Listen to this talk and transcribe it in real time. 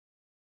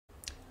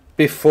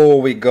Before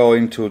we go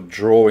into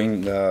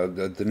drawing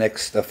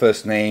the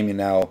first name in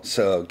our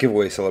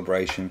giveaway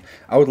celebration,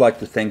 I would like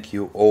to thank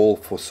you all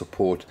for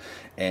support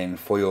and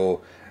for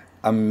your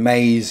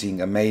amazing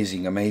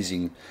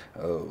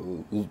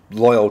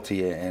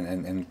loyalty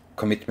and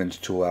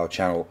commitment to our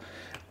channel.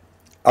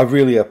 I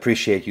really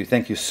appreciate you.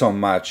 Thank you so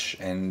much.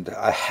 And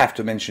I have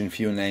to mention a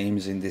few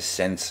names in this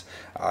sense.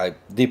 I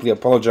deeply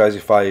apologize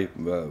if I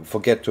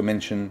forget to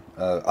mention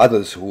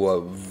others who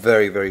are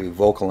very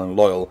vocal and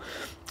loyal,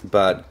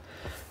 but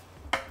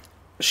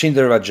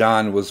Shinder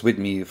Rajan was with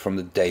me from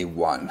the day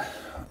one.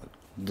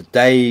 The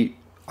day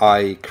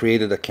I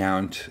created an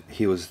account,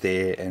 he was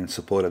there and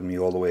supported me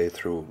all the way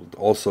through.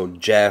 Also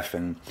Jeff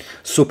and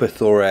Super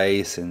Thor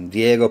Ace and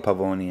Diego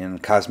Pavoni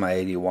and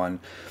Kazma81.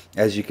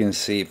 As you can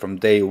see, from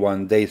day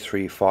 1, day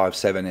 3, 5,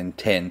 7 and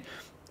 10,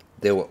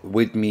 they were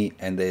with me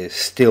and they're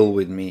still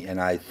with me,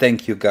 and I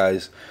thank you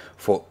guys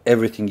for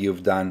everything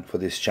you've done for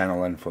this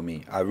channel and for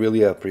me. I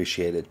really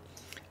appreciate it.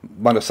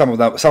 Some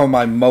of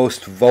my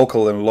most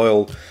vocal and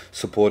loyal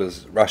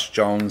supporters: Rush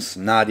Jones,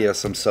 Nadia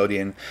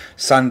Samsodian,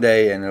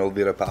 Sunday, and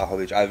Elvira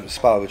Pahovic. I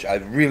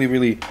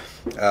really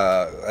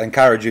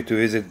encourage you to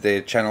visit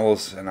their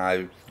channels, and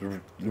I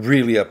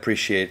really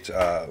appreciate.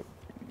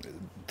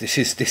 This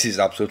is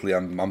absolutely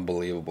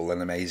unbelievable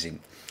and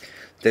amazing.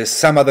 There's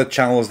some other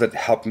channels that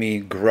help me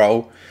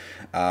grow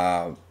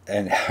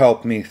and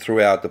help me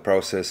throughout the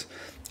process.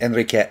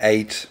 Enrique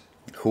 8,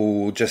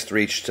 who just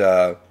reached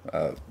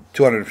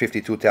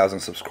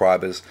 252,000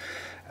 subscribers.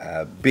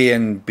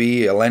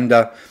 BNB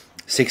Alenda,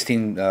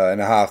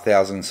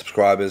 16,500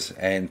 subscribers,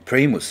 and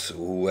Primus,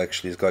 who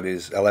actually has got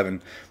his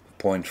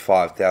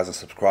 11.5 thousand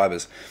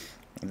subscribers.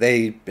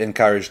 They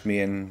encouraged me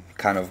and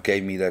kind of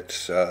gave me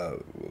that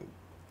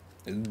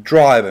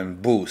drive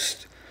and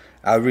boost.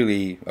 I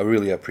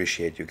really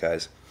appreciate you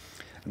guys.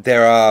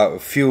 There are a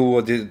few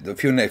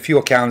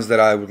accounts that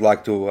I would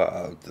like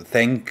to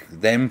thank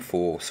them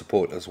for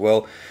support as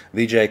well.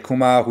 Vijay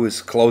Kumar, who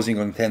is closing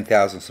on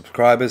 10,000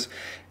 subscribers,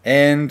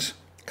 and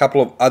a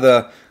couple of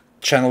other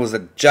channels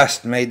that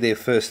just made their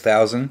first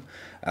 1,000,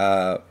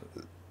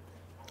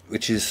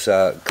 which is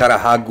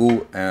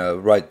Karahagu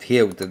right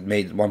here that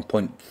made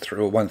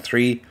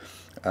 1.13,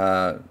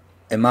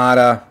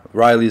 Emara,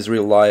 Riley's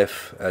Real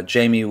Life,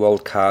 Jamie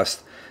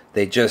Worldcast.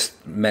 They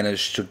just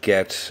managed to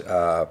get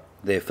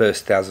their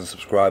first 1,000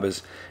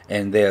 subscribers,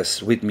 and they're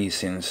with me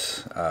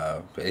since,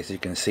 as you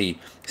can see,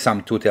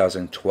 some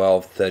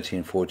 2012,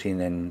 13,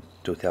 14 and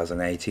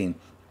 2018.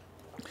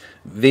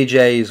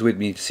 Vijay is with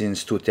me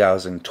since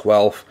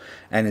 2012,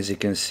 and as you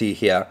can see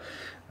here,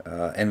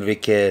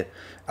 Enrique,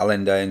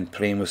 Alenda and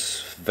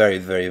Primus, very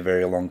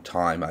long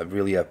time. I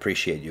really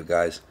appreciate you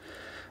guys.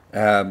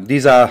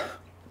 These are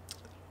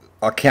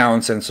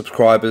accounts and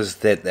subscribers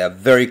that are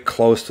very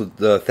close to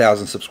the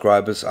 1,000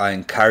 subscribers. I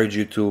encourage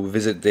you to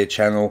visit their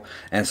channel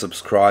and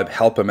subscribe,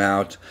 help them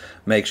out,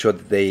 make sure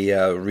that they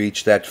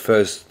reach that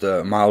first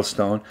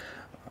milestone.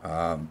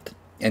 And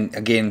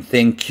again,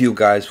 thank you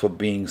guys for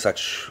being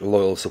such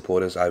loyal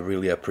supporters. I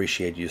really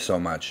appreciate you so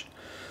much.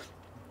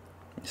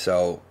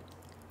 So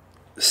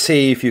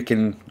see if you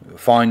can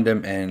find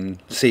them and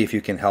see if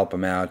you can help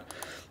them out.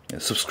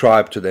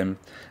 Subscribe to them,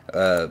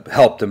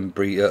 help them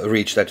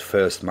reach that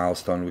first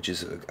milestone, which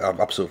is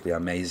absolutely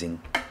amazing.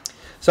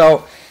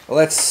 So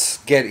let's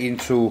get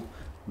into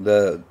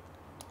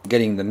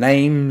getting the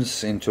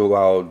names into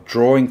our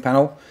drawing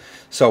panel.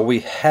 So we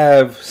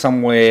have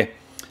somewhere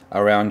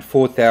around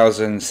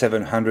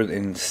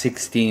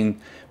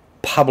 4,716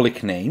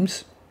 public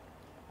names.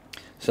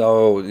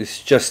 So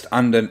it's just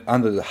under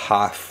the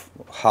half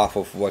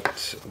of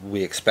what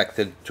we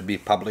expected to be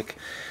public.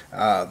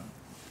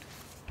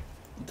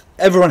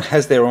 Everyone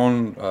has their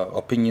own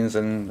opinions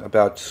and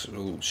about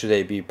should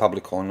they be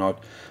public or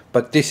not,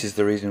 but this is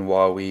the reason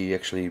why we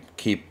actually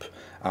keep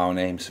our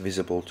names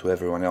visible to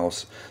everyone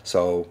else.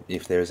 So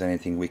if there is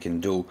anything we can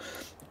do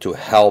to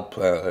help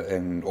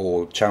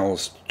or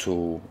channels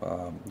to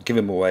give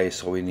them away,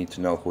 so we need to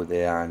know who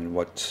they are and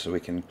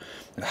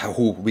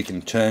who we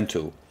can turn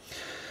to.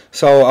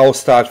 So I'll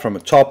start from the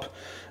top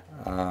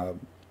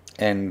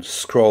and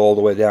scroll all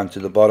the way down to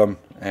the bottom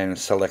and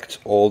select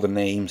all the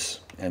names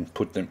and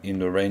put them in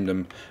the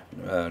random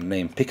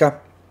name picker.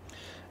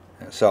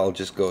 So I'll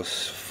just go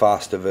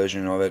faster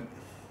version of it.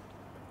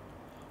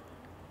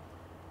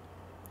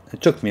 It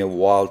took me a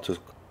while to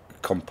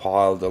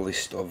compile the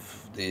list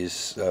of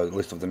these,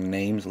 list of the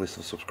names, list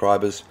of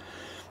subscribers.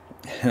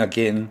 And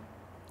again,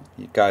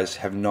 you guys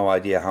have no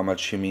idea how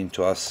much you mean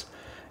to us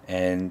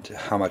and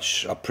how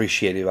much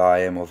appreciative I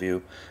am of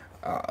you.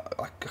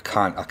 I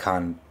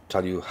can't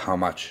tell you how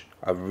much.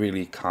 I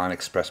really can't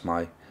express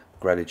my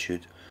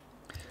gratitude.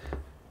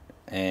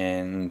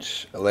 And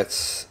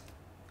let's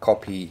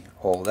copy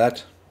all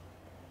that,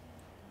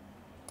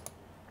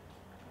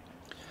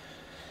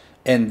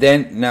 and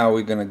then now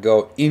we're gonna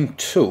go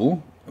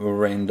into a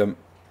random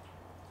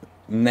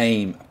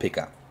name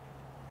picker.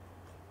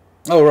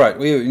 All right,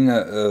 we're in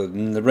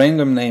the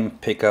random name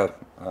picker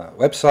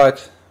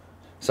website.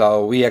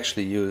 So we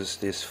actually use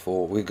this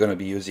we're gonna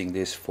be using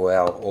this for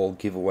our all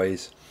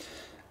giveaways.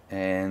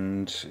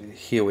 And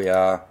here we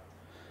are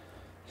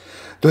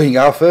doing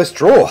our first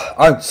draw.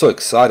 I'm so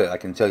excited, I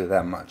can tell you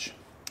that much.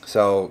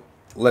 So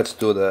let's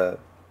do the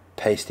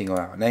pasting of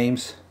our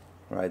names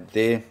right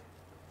there.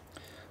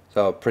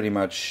 So pretty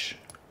much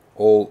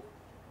all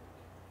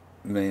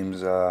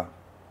names are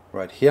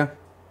right here.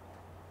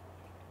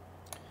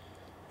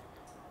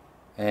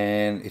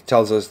 And it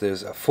tells us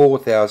there's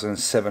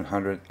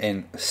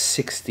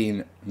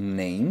 4,716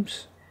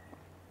 names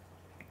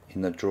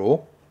in the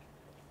draw.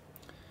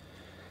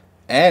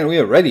 And we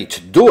are ready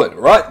to do it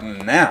right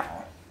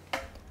now.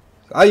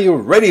 Are you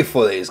ready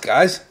for these,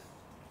 guys?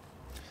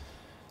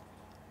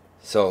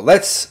 So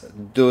let's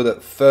do the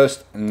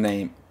first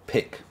name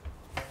pick.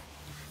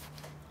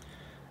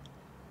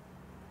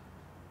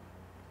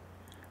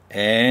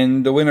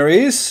 And the winner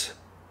is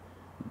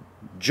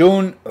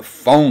Jun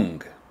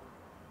Fong.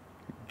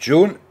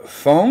 Jun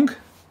Fong.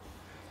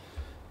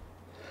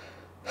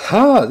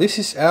 This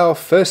is our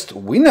first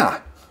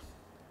winner.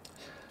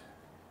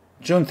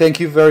 Jun, thank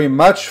you very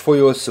much for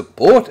your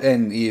support,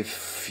 and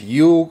if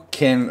you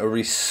can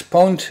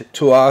respond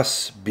to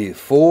us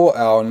before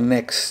our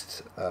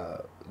next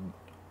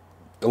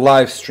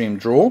live stream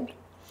draw,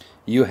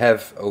 you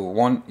have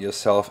won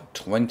yourself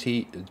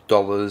 $20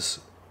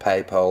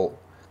 PayPal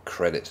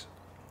credit.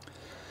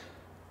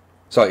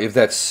 So if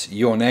that's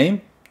your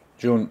name,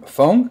 Jun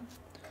Fong,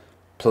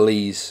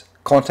 please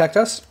contact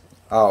us.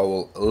 I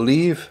will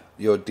leave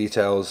your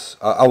details.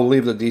 I will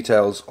leave the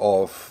details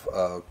of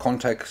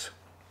contact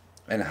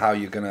and how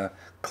you're gonna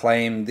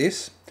claim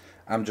this.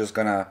 I'm just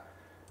gonna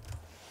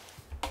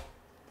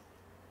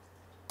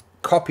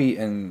copy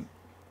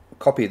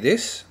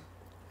this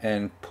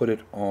and put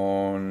it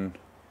on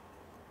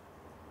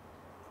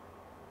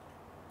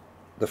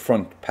the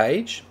front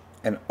page,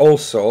 and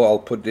also I'll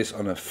put this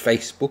on a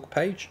Facebook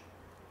page.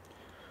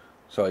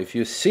 So if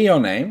you see your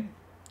name,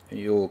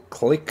 you'll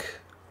click.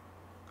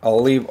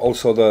 I'll leave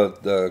also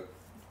the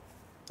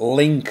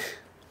link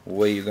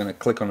where you're gonna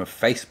click on a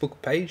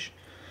Facebook page.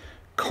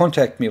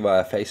 Contact me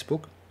via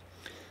Facebook,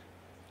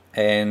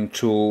 and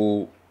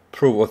to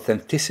prove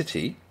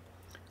authenticity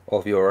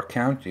of your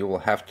account, you will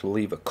have to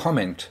leave a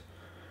comment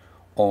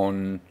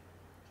on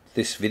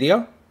this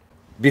video.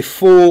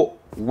 Before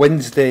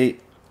Wednesday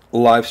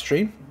live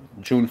stream,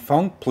 Jun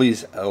Fong,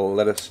 please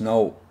let us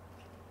know,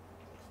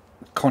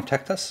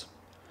 contact us,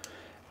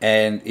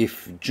 and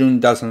if Jun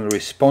doesn't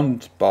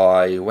respond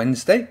by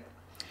Wednesday,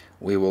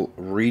 we will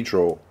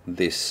redraw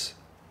this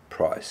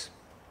prize.